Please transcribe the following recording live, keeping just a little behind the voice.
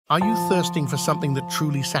Are you thirsting for something that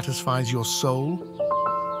truly satisfies your soul?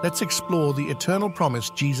 Let's explore the eternal promise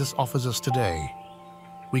Jesus offers us today.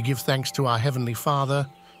 We give thanks to our Heavenly Father,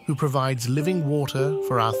 who provides living water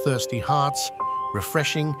for our thirsty hearts,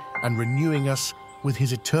 refreshing and renewing us with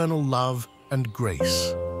His eternal love and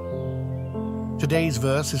grace. Today's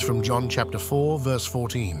verse is from John chapter 4, verse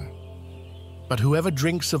 14. But whoever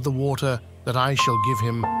drinks of the water that I shall give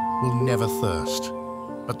him will never thirst,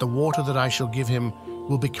 but the water that I shall give him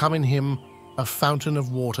will become in him a fountain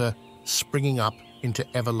of water springing up into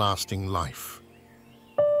everlasting life.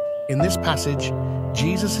 In this passage,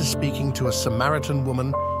 Jesus is speaking to a Samaritan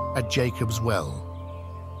woman at Jacob's well.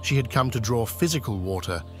 She had come to draw physical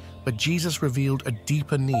water, but Jesus revealed a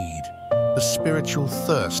deeper need, the spiritual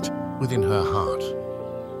thirst within her heart.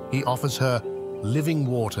 He offers her living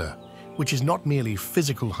water, which is not merely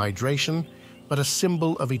physical hydration, but a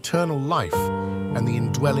symbol of eternal life and the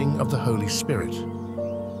indwelling of the Holy Spirit.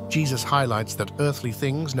 Jesus highlights that earthly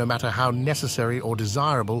things, no matter how necessary or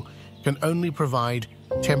desirable, can only provide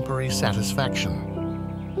temporary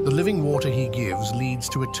satisfaction. The living water He gives leads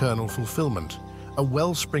to eternal fulfillment, a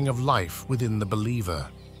wellspring of life within the believer.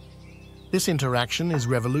 This interaction is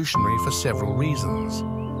revolutionary for several reasons.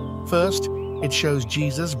 First, it shows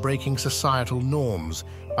Jesus breaking societal norms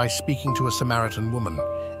by speaking to a Samaritan woman,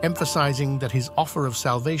 emphasizing that His offer of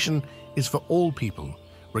salvation is for all people,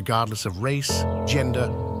 regardless of race, gender,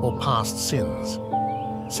 or past sins.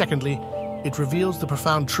 Secondly, it reveals the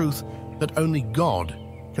profound truth that only God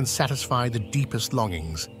can satisfy the deepest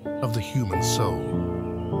longings of the human soul.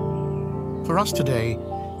 For us today,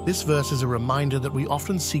 this verse is a reminder that we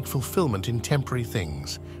often seek fulfillment in temporary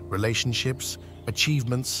things, relationships,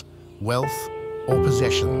 achievements, wealth, or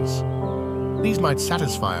possessions. These might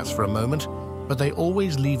satisfy us for a moment, but they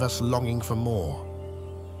always leave us longing for more.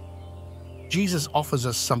 Jesus offers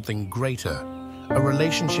us something greater, a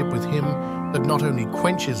relationship with Him that not only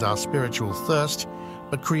quenches our spiritual thirst,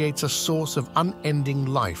 but creates a source of unending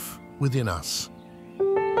life within us.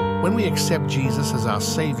 When we accept Jesus as our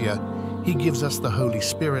Savior, He gives us the Holy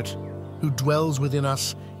Spirit, who dwells within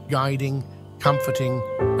us, guiding, comforting,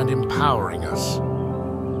 and empowering us.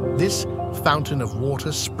 This fountain of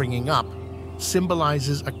water springing up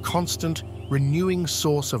symbolizes a constant, renewing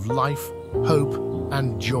source of life, hope,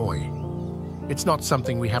 and joy. It's not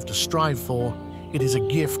something we have to strive for. It is a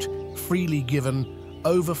gift freely given,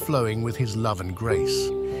 overflowing with His love and grace.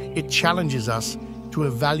 It challenges us to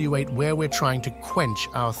evaluate where we're trying to quench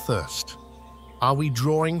our thirst. Are we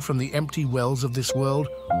drawing from the empty wells of this world,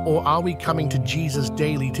 or are we coming to Jesus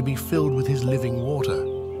daily to be filled with His living water?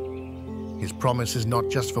 His promise is not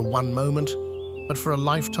just for one moment, but for a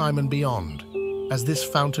lifetime and beyond, as this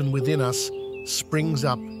fountain within us springs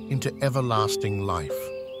up into everlasting life.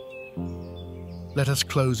 Let us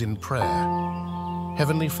close in prayer.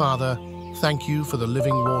 Heavenly Father, thank You for the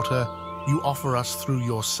living water You offer us through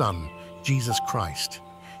Your Son, Jesus Christ.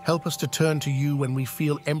 Help us to turn to You when we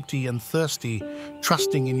feel empty and thirsty,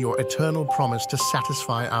 trusting in Your eternal promise to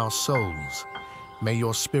satisfy our souls. May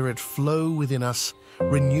Your Spirit flow within us,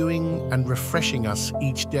 renewing and refreshing us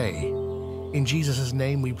each day. In Jesus'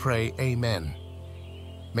 name we pray, Amen.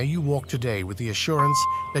 May you walk today with the assurance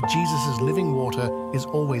that Jesus' living water is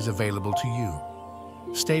always available to you.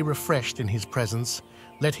 Stay refreshed in His presence,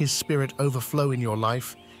 let His Spirit overflow in your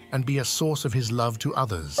life, and be a source of His love to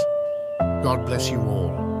others. God bless you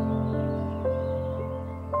all.